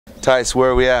Tice, where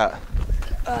are we at?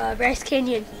 Bryce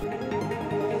Canyon.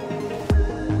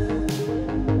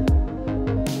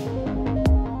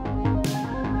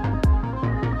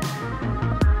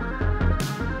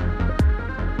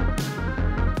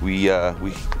 We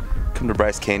come to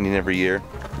Bryce Canyon every year.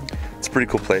 It's a pretty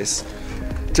cool place.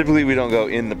 Typically we don't go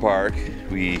in the park.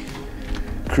 We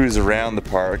cruise around the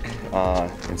park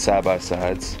in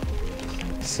side-by-sides.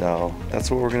 So that's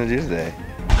what we're gonna do today.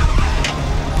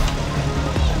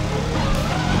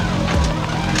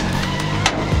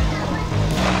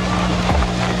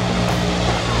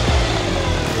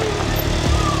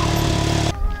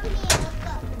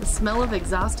 The smell of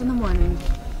exhaust in the morning.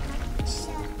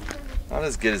 Not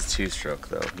as good as two-stroke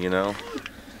though, you know?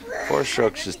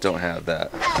 Four-strokes just don't have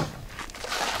that.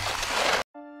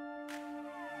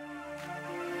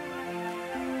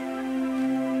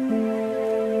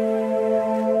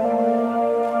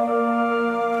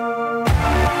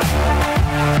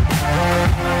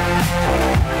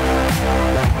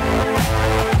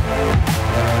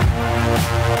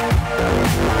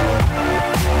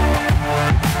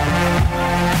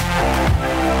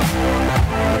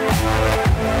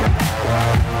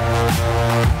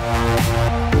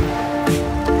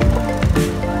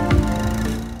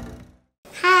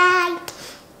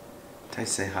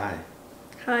 Say hi.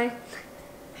 Hi.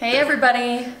 Hey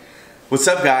everybody. What's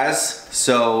up, guys?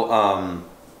 So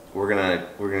we're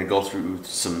gonna go through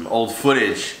some old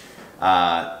footage.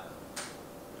 The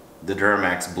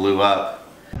Duramax blew up.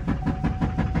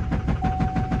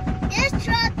 This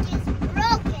truck is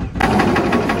broken.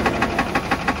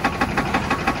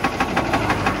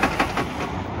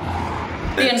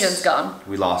 The engine's gone.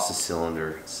 We lost a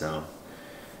cylinder, so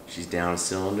she's down a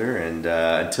cylinder, and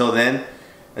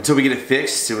until we get it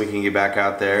fixed and we can get back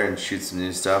out there and shoot some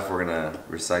new stuff, we're gonna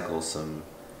recycle some.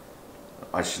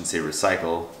 I shouldn't say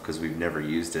recycle because we've never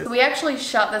used it. We actually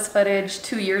shot this footage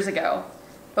 2 years ago,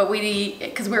 but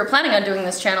because we were planning on doing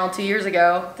this channel 2 years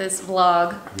ago, this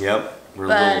vlog. Yep, we're a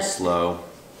little slow.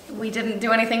 We didn't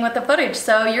do anything with the footage,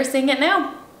 so you're seeing it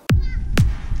now.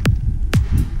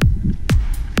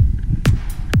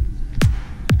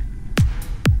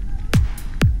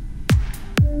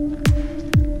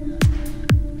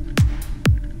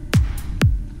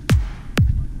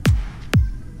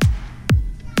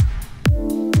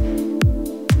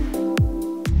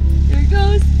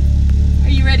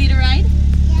 Ready to ride?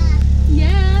 Yeah.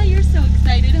 Yeah, you're so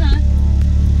excited, huh?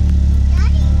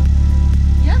 Daddy?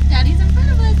 Yep, Daddy's in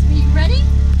front of us. Are you ready?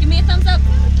 Give me a thumbs up. No,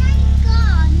 Daddy's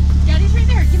gone. Daddy's right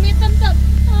there. Give me a thumbs up.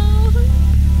 Oh.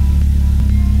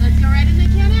 Let's go right into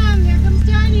Can-Am. Here comes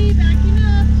Daddy, backing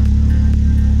up.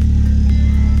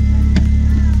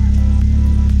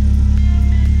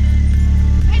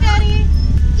 Hi, Daddy.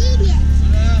 Idiot.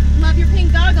 Love your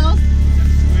pink goggles.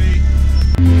 Sweet.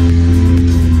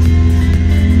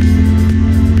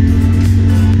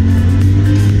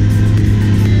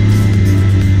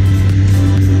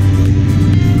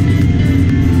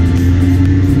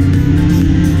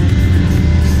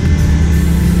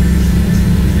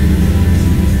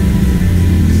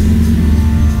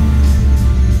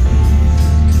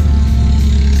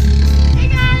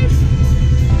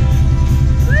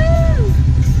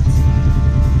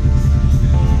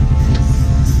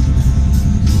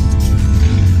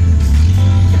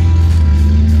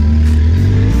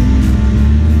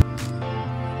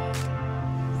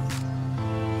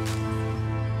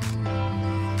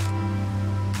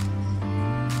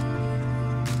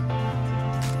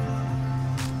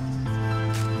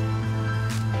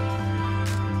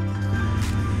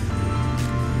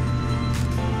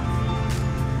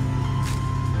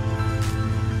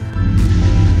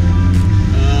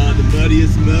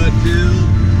 Muddiest mud, dude.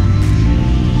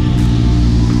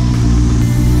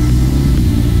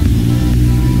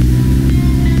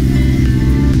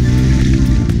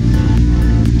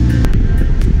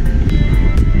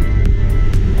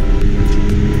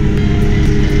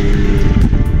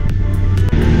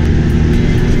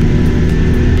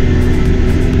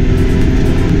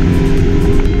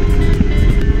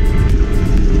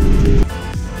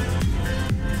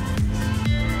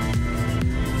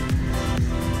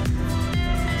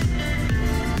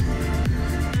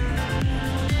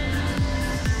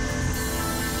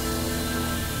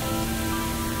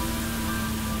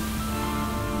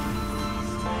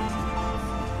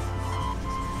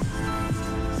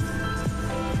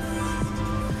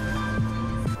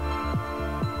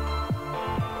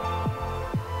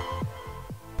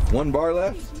 One bar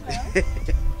left?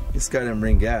 This guy didn't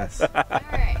bring gas.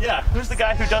 Right. Yeah, who's the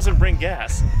guy who doesn't bring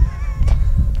gas?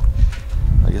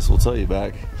 I guess we'll tell you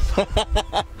back.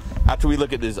 After we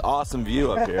look at this awesome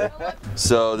view up here.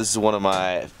 So this is one of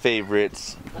my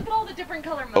favorites. Look at all different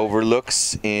color mud.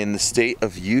 overlooks in the state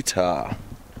of Utah.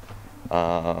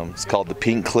 It's called the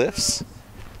Pink Cliffs.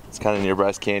 It's kind of near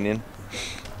Bryce Canyon.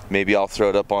 Maybe I'll throw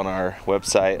it up on our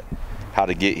website how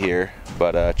to get here,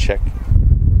 but check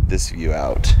this view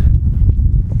out.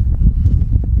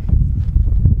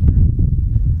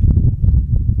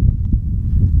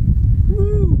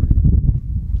 Woo.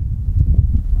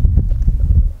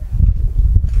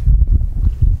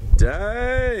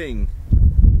 Dang!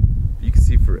 You can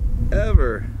see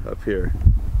forever up here.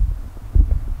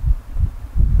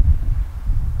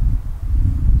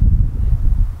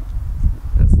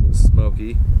 That's a little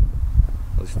smoky.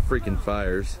 Those freaking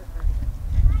fires.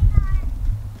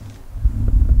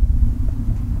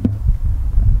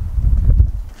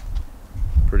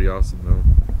 Pretty awesome though.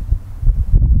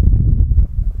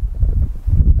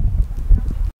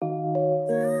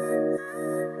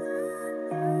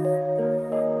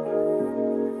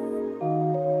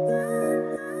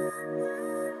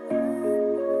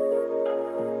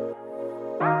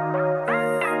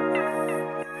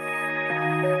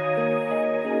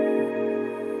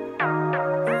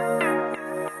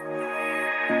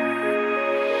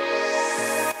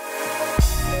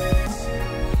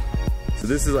 So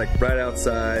this is like right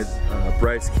outside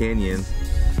Bryce Canyon.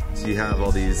 So you have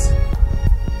all these,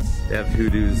 they have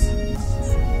hoodoos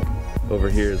over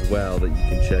here as well that you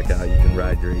can check out. You can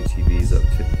ride your UTVs up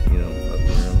to, you know, up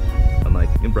around. Unlike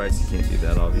in Bryce, you can't do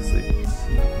that obviously.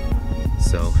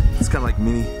 So it's kind of like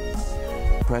mini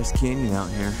Bryce Canyon out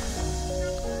here.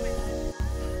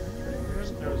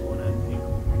 There's one at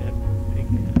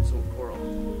Pink Soul Coral.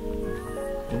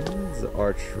 There's the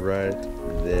arch right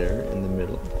there in the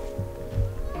middle.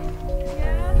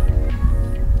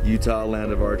 Utah,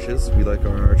 land of arches. We like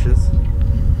our arches.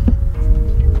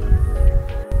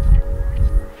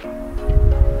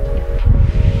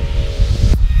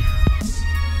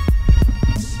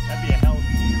 That'd be a hell of a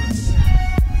view right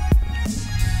there.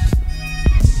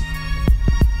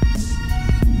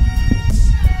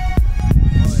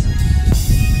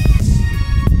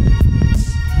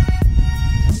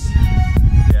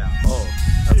 Yeah. Oh,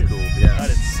 that's Dude, cool. Yeah. that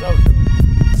is so cool.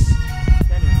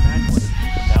 Can't even imagine what a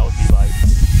view that would be like.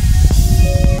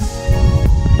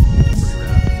 Pretty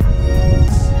rad.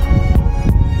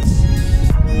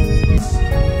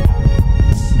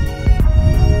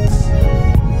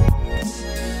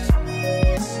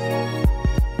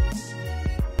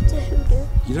 It's a hoodoo.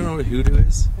 You don't know what hoodoo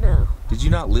is? No. Did you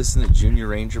not listen to Junior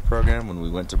Ranger program when we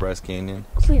went to Bryce Canyon?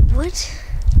 Wait, what?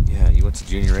 Yeah, you went to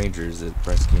Junior Rangers at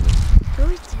Bryce Canyon. No, I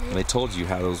And didn't. they told you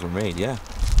how those were made, yeah.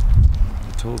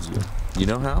 They told you. You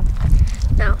know how?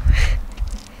 No.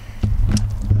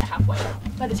 Halfway.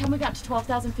 By the time we got to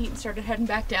 12,000 feet and started heading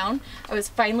back down, I was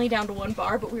finally down to one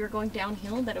bar, but we were going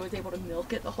downhill that I was able to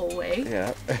milk it the whole way.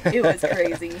 Yeah. It was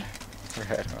crazy.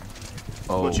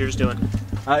 Oh. What's yours doing?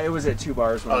 It was at 2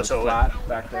 bars when Oh, it was so flat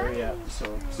back there, yeah.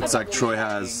 So Looks like Troy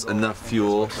has enough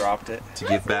fuel dropped it. to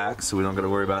get back, so we don't got to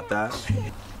worry about that.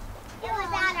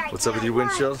 What's up with your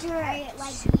windshield? I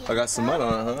got some mud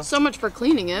on it, huh? So much for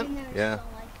cleaning it. Yeah.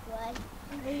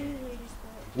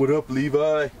 What up,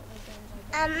 Levi?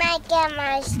 I might get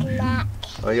my snack.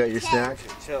 Oh, you got your snack?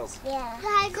 Chills. Yeah.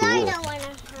 Cool. I don't want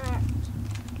to hurt.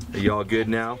 Are you all good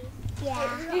now?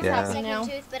 Yeah. Yeah. Now.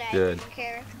 Good.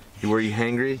 Were you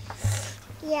hangry?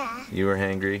 Yeah. You were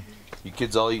hangry. You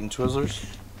kids all eating Twizzlers?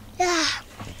 Yeah.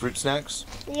 Fruit snacks?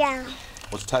 Yeah.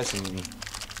 What's Tyson eating?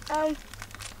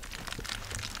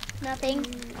 Nothing.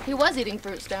 He was eating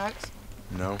fruit snacks.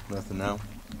 No, nothing now.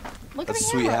 Look That's a at the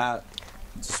sweet hair. hat.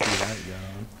 It's a sweet hat you got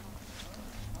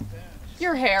on.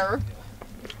 Your hair.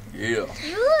 Yeah.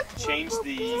 Change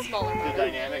the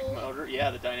dynamic motor.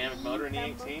 Yeah, the dynamic motor in the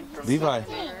 18. From Levi.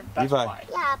 That's Levi. why.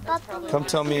 Yeah, Papa. Come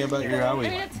tell me about your I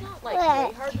mean, owie. it's not like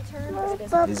really hard to turn, but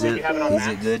it is. Is it You have it on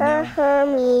max? good now?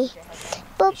 Me.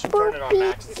 You should turn it on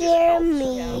max to see if it helps.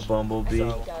 me. A bumblebee.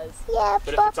 So, Yeah,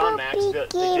 but if it's on max, they did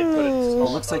put it.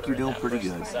 Oh, looks like you're doing pretty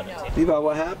good. Levi,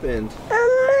 what happened?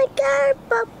 Oh my God,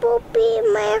 Bumblebee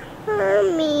might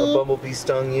hurt A me. bumblebee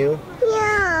stung you?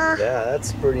 Yeah. Yeah,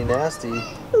 that's pretty nasty.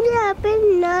 Yeah, but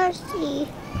nasty.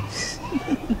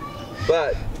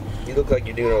 But you look like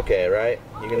you're doing okay, right?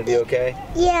 You're gonna be okay?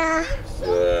 Yeah.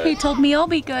 Good. He told me I'll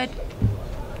be good.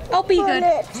 I'll be good.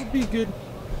 Minute. Be good.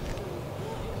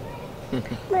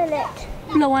 Minute.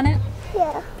 Blow on it.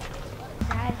 Yeah.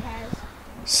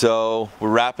 So we're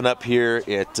wrapping up here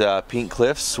at Pink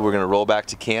Cliffs. We're gonna roll back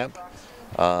to camp,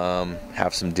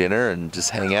 have some dinner, and just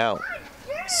hang out.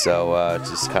 So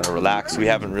just kind of relax. We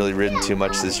haven't really ridden too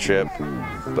much this trip,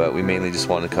 but we mainly just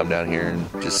wanted to come down here and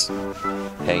just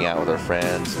hang out with our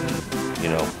friends and, you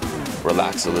know,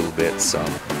 relax a little bit. So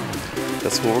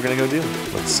that's what we're gonna go do.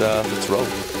 Let's roll.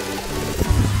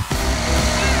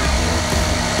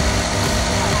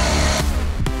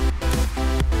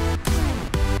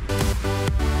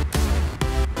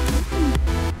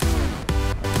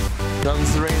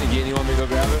 Comes the rain again. You want me to go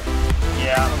grab it?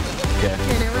 Yeah. Okay.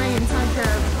 And it rains on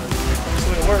curve. That's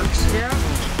the way it works. Yeah.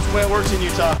 That's the way it works in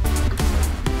Utah.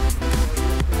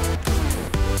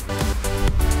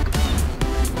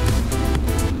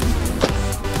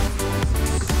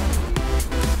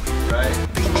 Right.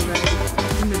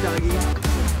 And the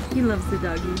doggy. He loves the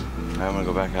doggy. I'm gonna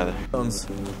go back out there. Cones.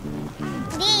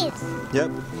 These.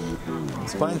 Yep.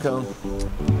 It's pine cone.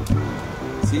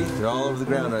 See? They're all over the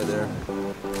ground right there.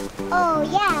 Oh,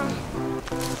 yeah.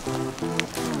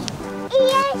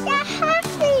 Yes, I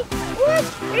happy.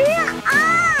 What's your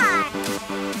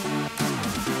eye?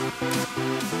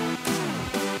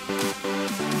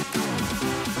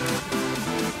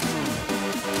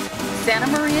 Santa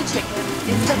Maria chicken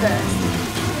is the best.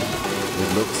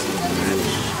 It looks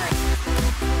really.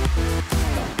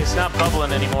 It's not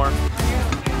bubbling anymore.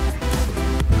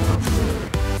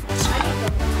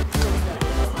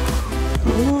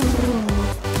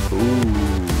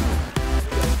 Ooh.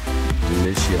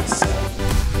 Delicious.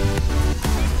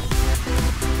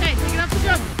 Hey, take it off the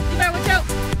drum. Levi, watch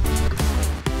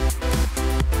out.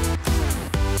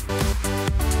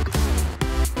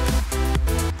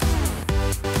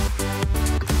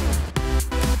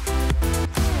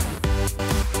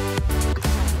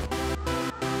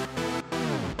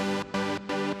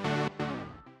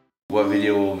 What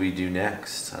video will we do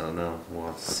next? I don't know. We'll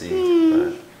have to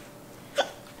see.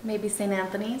 But Maybe St.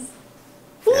 Anthony's.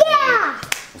 Yeah.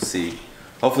 we'll see.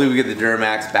 Hopefully we get the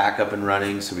Duramax back up and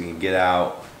running so we can get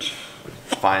out,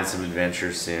 find some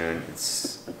adventure soon.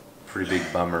 It's a pretty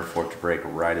big bummer for it to break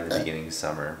right at the beginning of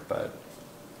summer, but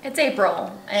It's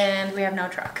April and we have no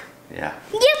truck. yeah.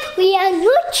 Yep, we are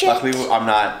rich. Luckily I'm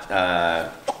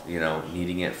not, you know,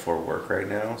 needing it for work right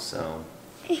now, so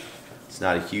it's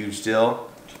not a huge deal.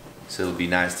 So it'll be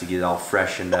nice to get it all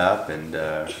freshened up and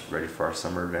ready for our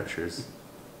summer adventures.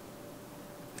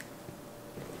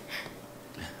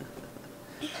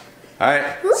 All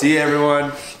right, see you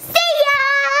everyone.